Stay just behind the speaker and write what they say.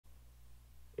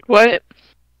What?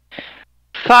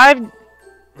 5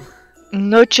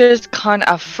 noches con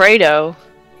alfredo.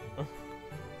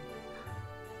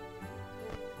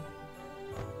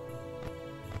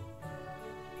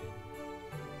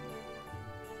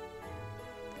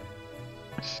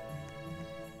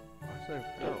 Why's there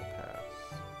battle pass?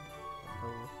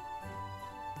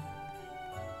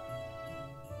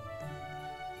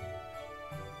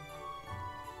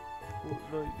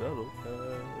 Fortnite battle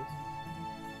pass.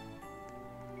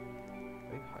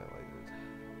 They highlighted.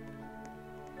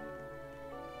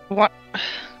 What?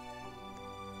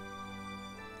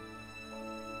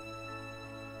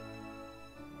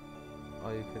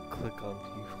 Oh, you can click on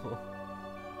people.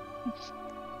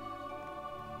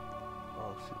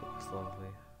 Oh, she looks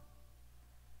lovely.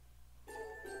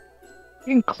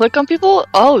 You can click on people?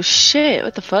 Oh shit,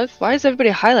 what the fuck? Why is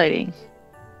everybody highlighting?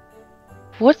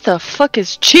 What the fuck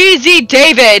is Cheesy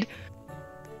David?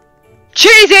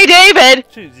 Cheesy David!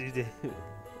 Cheesy David.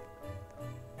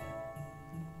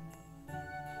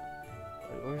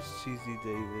 Where's Cheesy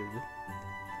David?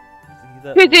 Is he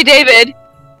that Cheesy David!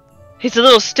 He's a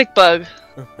little stick bug.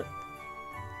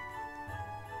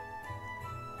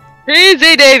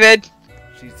 Cheesy David!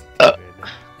 Cheesy David.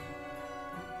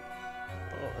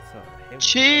 Oh, that's not him.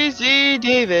 Cheesy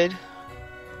David.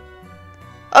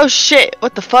 Oh shit,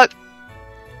 what the fuck?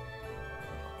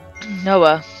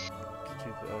 Noah.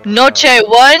 Noche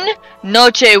 1,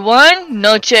 Noche 1,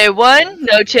 Noche 1,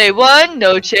 Noche 1,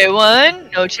 Noche 1,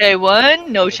 Noche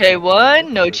 1, Noche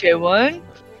 1, Noche 1.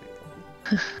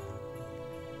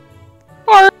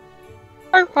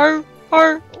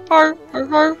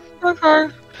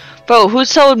 Bro, who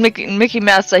told Mickey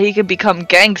Mouse that he could become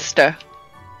gangster?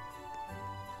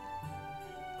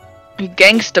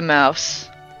 Gangsta Mouse.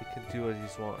 He can do what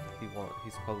he wants.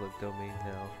 He's public domain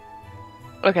now.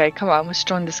 Okay, come on, let's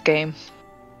join this game.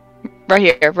 Right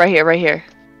here, right here, right here.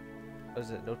 Is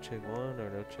it Noche 1 or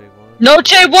Noche 1?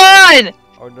 Noche 1!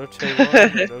 Or Noche 1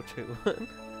 or Noche 1?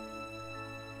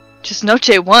 Just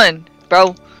Noche 1,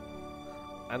 bro.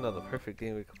 I know the perfect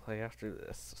game we could play after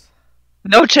this.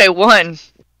 Noche 1.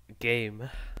 Game.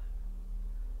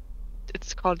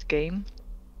 It's called game.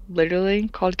 Literally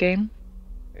called game.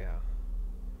 Yeah.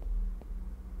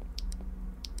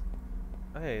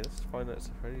 Hey, let's find out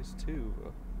some Freddy's 2.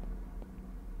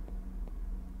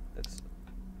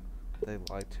 They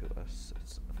lied to us.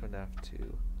 It's FNAF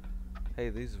 2. Hey,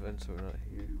 these events are not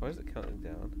here. Why is it counting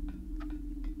down?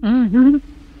 Mm-hmm. I'm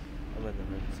in the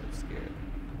events, I'm scared.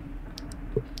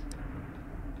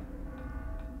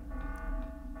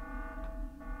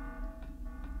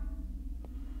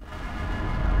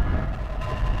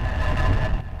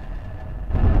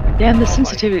 Damn, the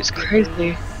sensitivity is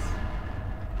crazy.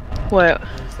 What?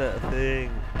 What's that thing?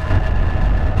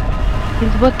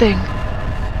 What thing?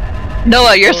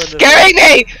 Noah, you're scaring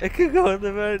me! It could go in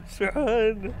the vents,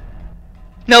 run!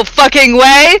 No fucking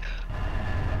way!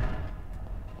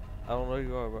 I don't know where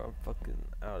you are, but I'm fucking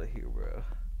out of here, bro.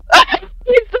 I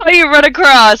saw you run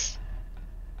across!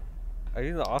 Are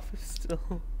you in the office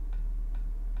still?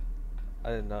 I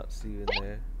did not see you in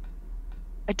there.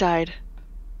 I died.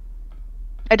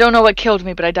 I don't know what killed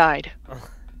me, but I died.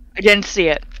 I didn't see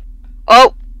it.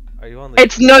 Oh! Are you on the-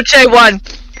 It's Noche 1!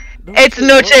 It's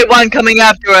Noche 1 coming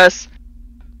after us!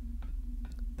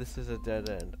 This is a dead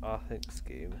end. Aw, thanks,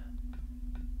 game.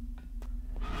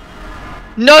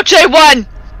 Noche 1!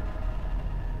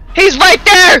 He's right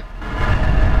there!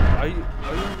 Are you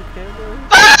on the camera?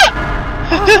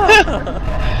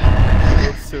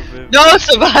 No, No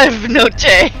survive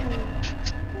Noche!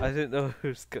 I didn't know it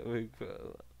was coming,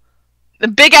 bro. The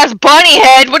big ass bunny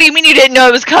head! What do you mean you didn't know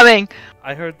it was coming?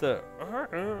 I heard the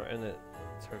and it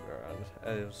turned around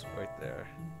and it was right there.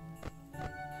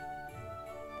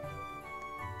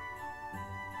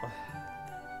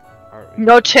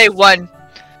 Noche 1.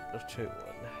 Noche 1.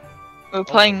 We're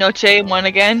playing Noche 1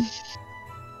 again?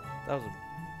 That was a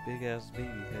big ass baby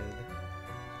head.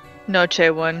 Noche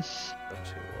 1. Noche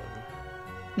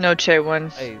 1. Noche 1.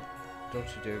 Hey, don't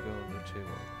you dare go on Noche 1.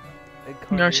 Hey,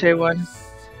 Noche 1. Noche 1.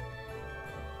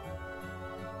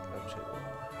 Noche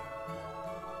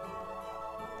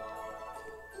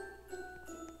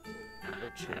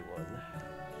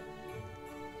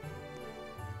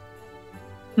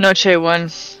 1. Noche 1. Noche 1.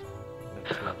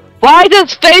 Why is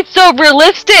his face so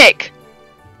realistic?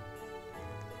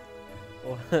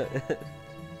 What?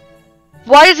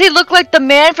 Why does he look like the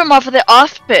man from off of The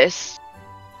Office?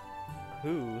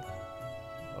 Who?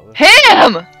 Oh,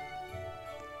 Him!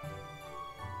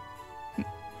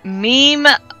 Meme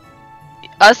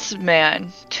Us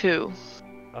Man 2.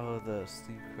 oh, the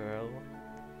Steve Carell?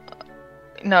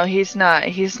 No, he's not.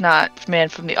 He's not man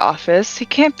from the office. He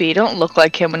can't be. Don't look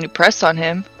like him when you press on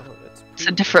him. Oh, It's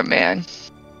a different man.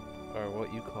 Or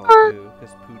what you call poo,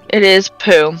 because poo. It is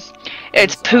poo.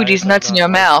 It's Pootie's nuts in your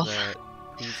mouth.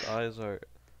 Whose eyes are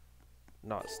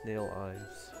not snail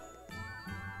eyes.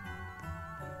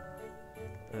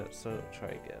 So try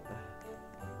again.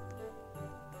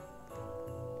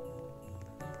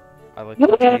 I like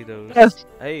potatoes.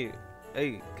 Hey,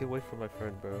 get away from my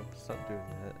friend, bro. Stop doing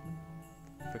that.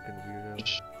 Freaking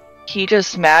weirdo. He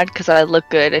just mad because I look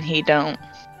good and he don't.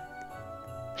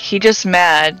 He just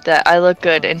mad that I look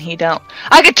good and he don't.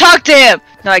 I can talk to him!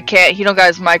 No, I can't. He don't got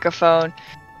his microphone.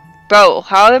 Bro,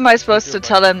 how am I supposed to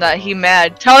tell him that he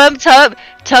mad? Tell him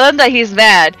that he's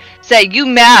mad. Say, you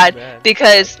mad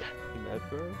because... You mad,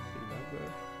 bro? You mad, bro?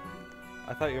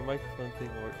 I thought your microphone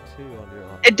thing worked too on your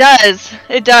line. It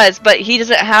does, but he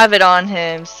doesn't have it on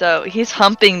him, so he's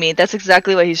humping me. That's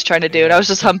exactly what he's trying to do, and I was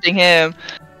just humping him.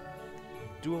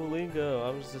 Duolingo,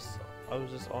 I was just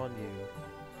on you,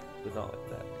 but not like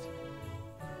that.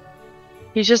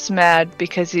 He's just mad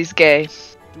because he's gay.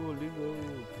 Duolingo,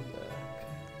 come back.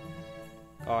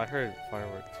 Oh, I heard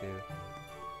firework too.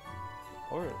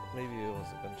 Or maybe it was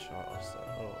a gunshot or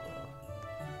something, I don't know.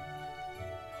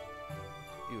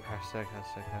 You hashtag.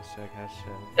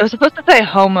 It was supposed to say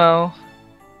homo.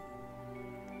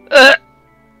 Yeah,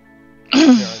 I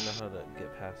know how to get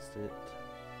past it.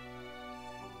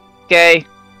 Gay.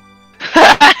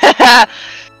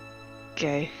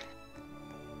 Gay.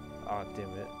 Aw,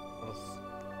 damn it.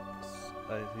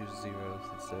 I used zeros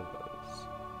instead of O's.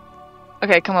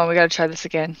 Okay, come on, we gotta try this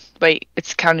again. Wait,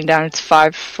 it's counting down. It's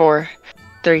 5, 4,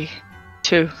 3,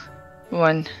 2,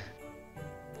 1.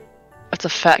 That's a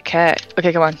fat cat.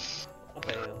 Okay, come on.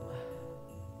 Bam.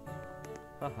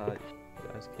 Haha, you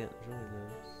guys can't join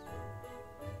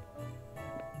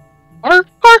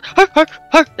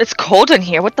us. It's cold in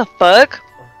here. What the fuck?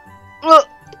 Do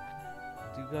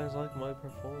you guys like my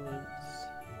performance?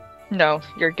 No,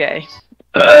 you're gay.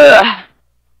 How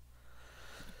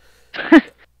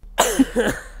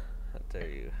dare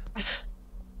you?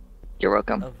 You're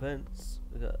welcome. Events.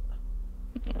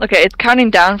 Okay, it's counting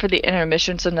down for the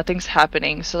intermission, so nothing's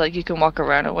happening. So like you can walk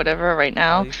around or whatever right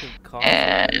now. Oh, you can cost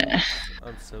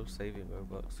I'm so saving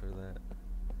Robux for that.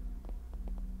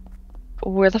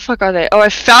 Where the fuck are they? Oh, I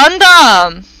found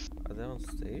them! Are they on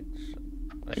stage?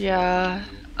 Yeah.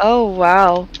 Oh,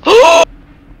 wow. Oh.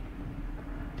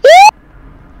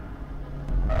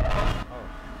 I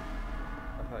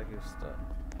thought he was stuck.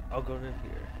 I'll go in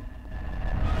here.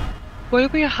 Where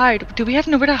do we hide? Do we have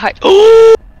nowhere to hide?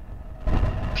 Oh!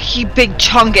 He big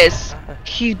chungus.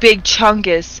 He big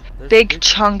chungus. Big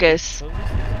chungus.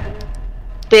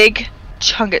 Big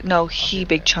chungus. No, he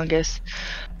big chungus.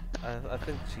 I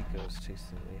think Chico's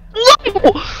chasing me. No!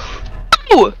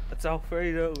 No! It's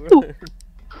Alfredo.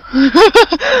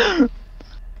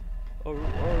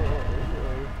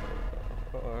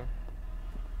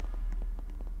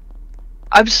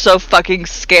 I'm so fucking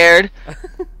scared.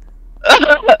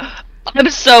 I'm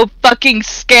so fucking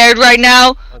scared right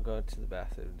now. I'm going to the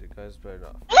bathroom. You guys better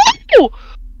not. No!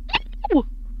 No!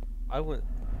 I went.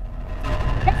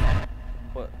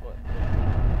 What?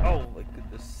 Oh my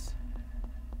goodness.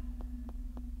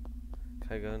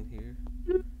 Can I go in here?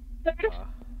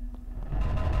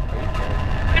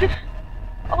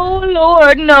 Oh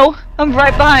lord, no. I'm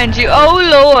right behind you. Oh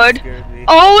lord.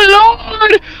 Oh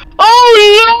lord. Oh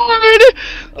lord.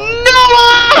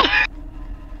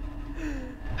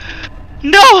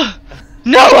 No!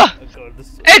 No!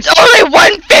 It's only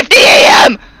 1:50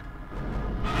 a.m.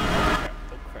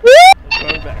 I'm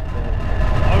going back there.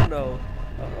 Oh no.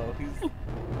 Uh-oh, he's...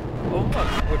 Oh fuck,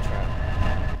 we're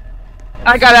trapped.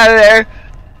 I got out of there.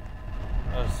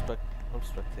 I'm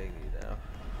spectating you now.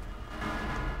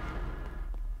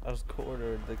 I was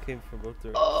cornered. They came from both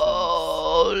directions.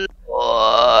 Oh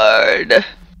lord.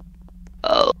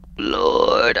 Oh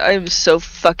lord. I'm so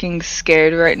fucking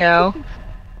scared right now.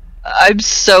 I'm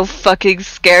so fucking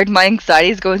scared. My anxiety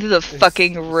is going through the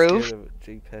fucking roof. Scared of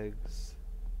JPEGs.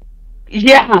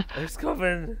 Yeah. He's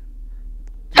coming.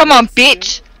 Come on,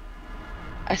 bitch.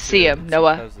 I see him,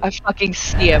 Noah. I fucking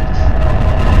see him.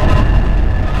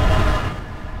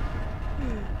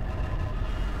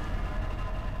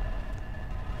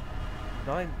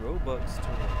 $9 Robux to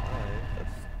revive.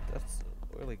 That's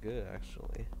really good,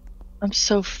 actually. I'm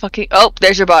so fucking. Oh,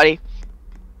 there's your body.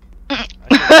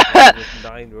 I with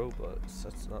 9 Robux.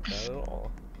 That's not bad at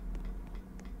all.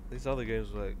 These other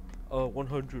games are like, oh,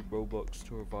 100 Robux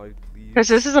to revive, please. Because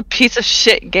this is a piece of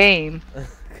shit game. I'm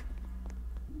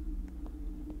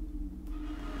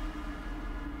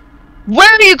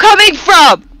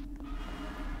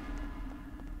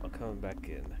coming back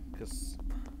in.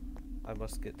 I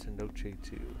must get to Noche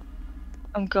 2.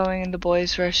 I'm going in the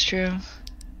boys' restroom.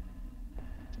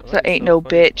 Well, That is ain't so no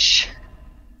funny. bitch.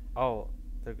 Oh,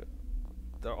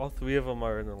 they're all three of them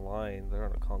are in a line. They're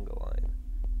on a conga line.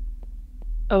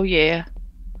 Oh yeah.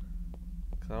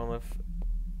 'Cause I don't know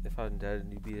if I'm dead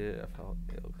and you beat it,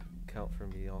 it'll count for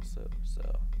me also. So.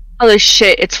 Holy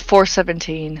shit, it's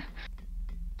 4:17.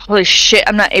 Holy shit,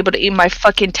 I'm not able to eat my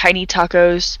fucking tiny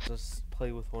tacos. Just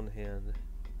play with one hand.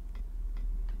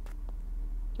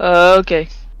 Okay.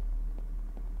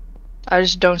 I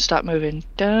just don't stop moving.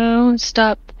 Don't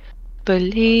stop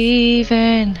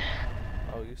believing.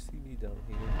 Oh, you see me down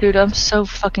here. Dude, I'm so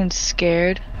fucking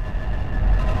scared.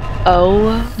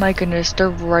 Oh my goodness, they're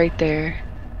right there.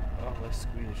 Oh, my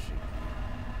screen is shaking.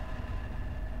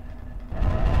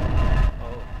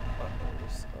 Oh, I'll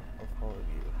follow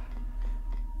you.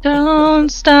 Don't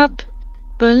stop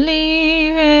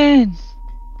believing.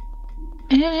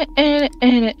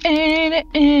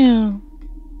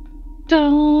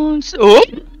 Don't. Oh!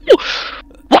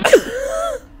 I'm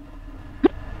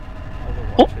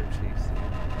gonna watch him chase you.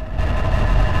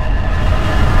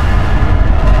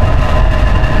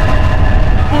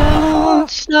 Don't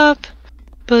stop They're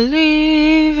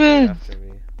believing. after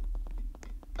me.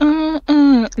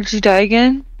 Did you die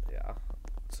again? Yeah,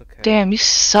 it's okay. Damn, you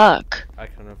suck. I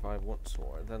can revive once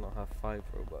more, then I'll have 5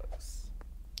 Robux.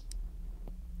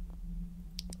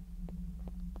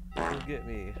 Come get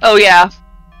me. Oh yeah.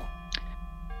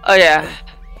 Oh yeah.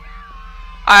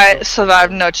 I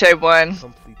survived Noche 1.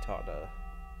 Completada.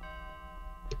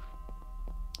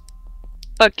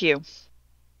 Fuck you.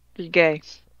 You're gay.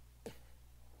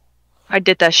 I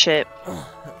did that shit.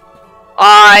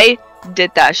 I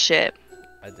did that shit.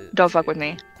 I did. Don't fuck with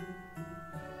me.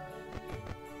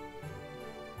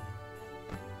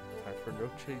 Time for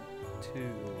Noche 2,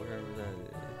 wherever that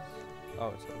is. Oh,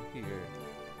 it's over here.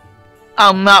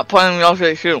 I'm not playing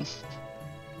Noche 2.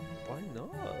 Why not?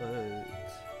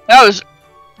 That was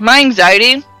my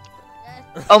anxiety.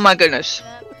 Oh my goodness.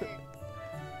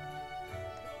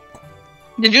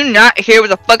 Did you not hear what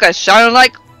the fuck I sounded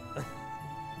like?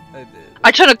 I did.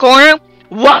 I turned a corner.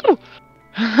 Whoa!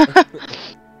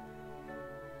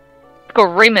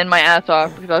 Screaming my ass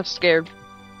off because I was scared.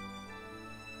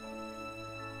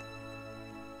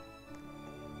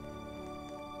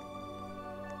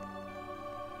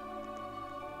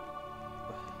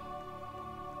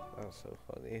 That was so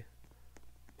funny.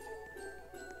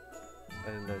 I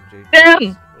didn't know Jake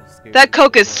Damn! was scared That of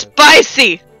Coke is so much.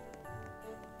 spicy!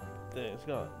 Dang, it's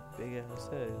got a big ass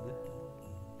head.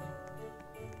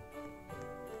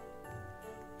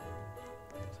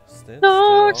 Stand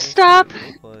Don't still, stop honestly,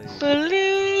 it looked like-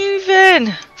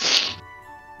 believing.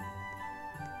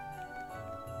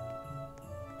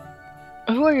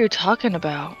 Who are you talking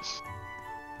about? This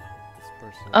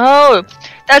person Oh, over there.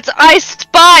 that's Ice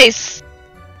Spice!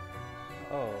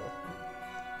 Oh.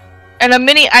 And a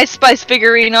mini Ice Spice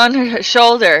figurine on her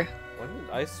shoulder. When did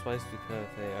Ice Spice become a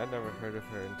thing? I never heard of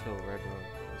her until Red Room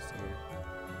was here.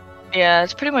 Yeah,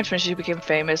 it's pretty much when she became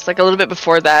famous. Like a little bit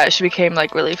before that, she became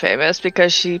like really famous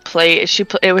because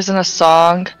it was in a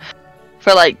song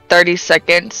for like 30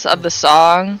 seconds of the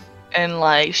song, and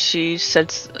like she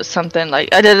said something like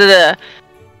da da da,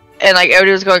 and like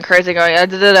everybody was going crazy, going da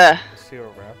da da, Is she a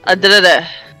rapper? da da da.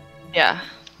 Yeah.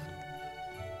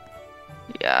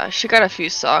 Yeah, she got a few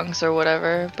songs or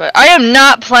whatever, but I am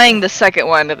not playing the second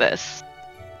one of this.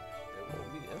 It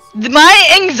won't be as My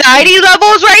anxiety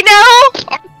levels right now.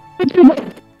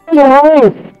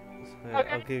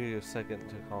 I'll give you a second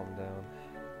to calm down.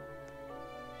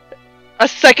 A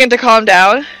second to calm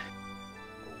down.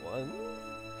 1.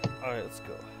 Alright, let's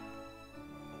go.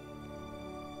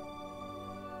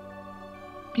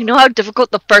 You know how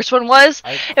difficult the first one was?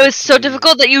 It was so clicked leave.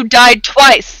 difficult that you died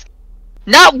twice.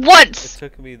 Not It once!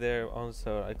 took me there on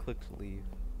so I clicked leave.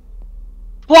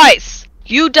 Twice!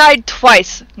 You died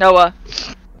twice, Noah.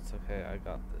 That's okay, I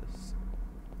got this.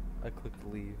 I clicked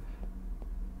leave.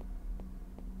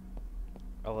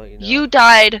 I'll let you know You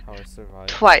died how I survived.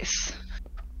 twice.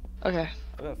 Okay.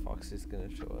 I bet Foxy's gonna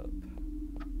show up.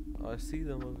 Oh, I see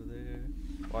them over there.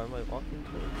 Why am I walking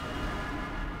towards them?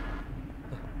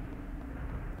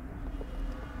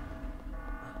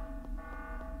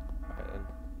 Alright,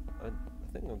 I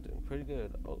think I'm doing pretty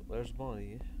good. Oh, there's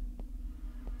Bonnie.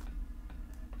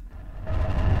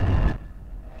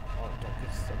 Oh, don't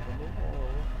get stuck on the wall.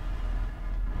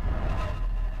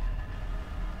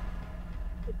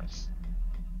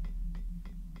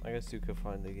 I guess you could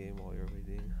find the game while you're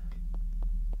waiting.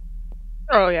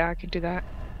 Oh yeah, I could do that.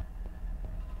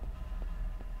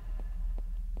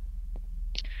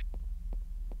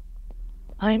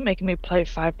 I ain't making me play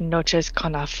 5 noches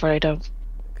con alfredo.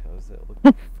 Because it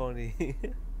look funny.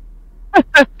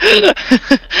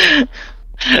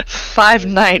 5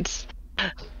 Nights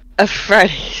at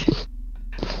Freddy's.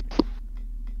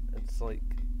 It's like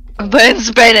But in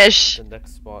Spanish. the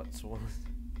next spot's one.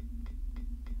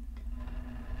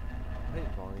 Hey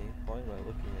Bonnie, why am I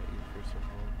looking at you for so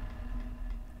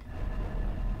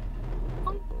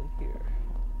long? Go in here.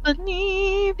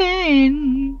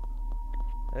 Uneven.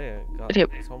 Hey, I got Yep.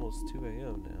 it's almost 2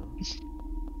 AM now.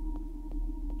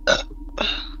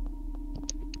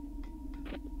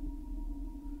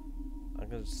 I'm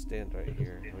gonna just stand right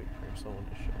here and wait for someone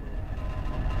to show up.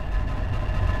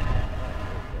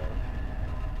 There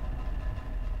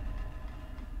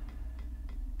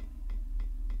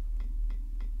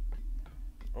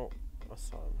we go. Oh, I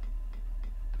saw him.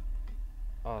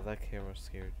 Oh, that camera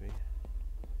scared me.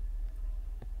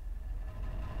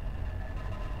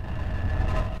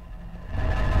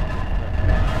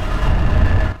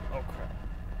 Oh crap.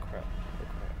 Oh crap. Oh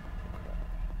crap. Oh crap.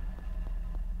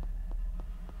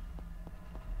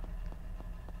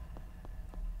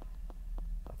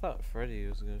 I thought Freddy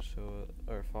was gonna show it,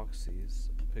 or Foxy's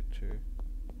picture.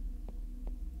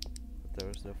 But there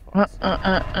was no Foxy. Oh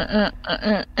crap.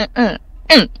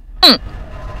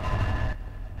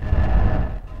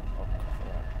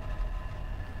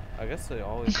 I guess they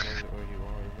always know where you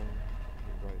are then.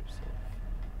 You're by yourself.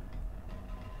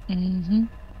 Mm-hmm.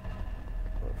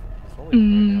 But it's only Freddy,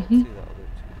 I don't see the other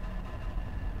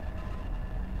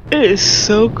two. It is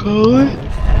so cold. Oh,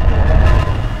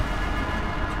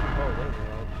 there they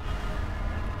are.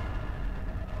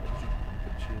 What'd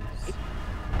you choose?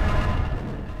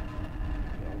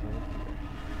 Yeah, over here.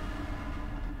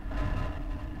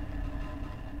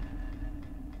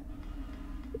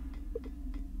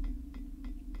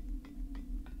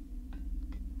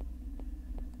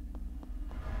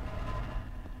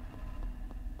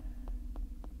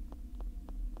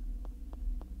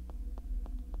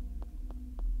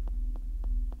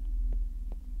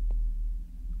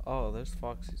 Oh, there's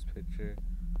Foxy's picture.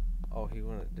 Oh, he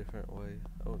went a different way.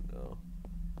 Oh no.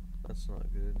 That's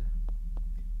not good.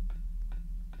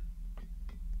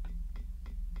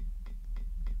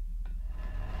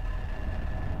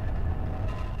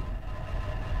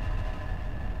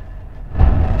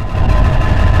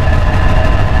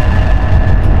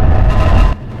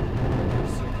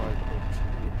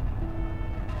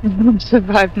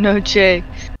 Survive noche. I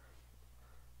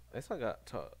guess I got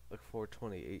to like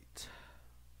 428.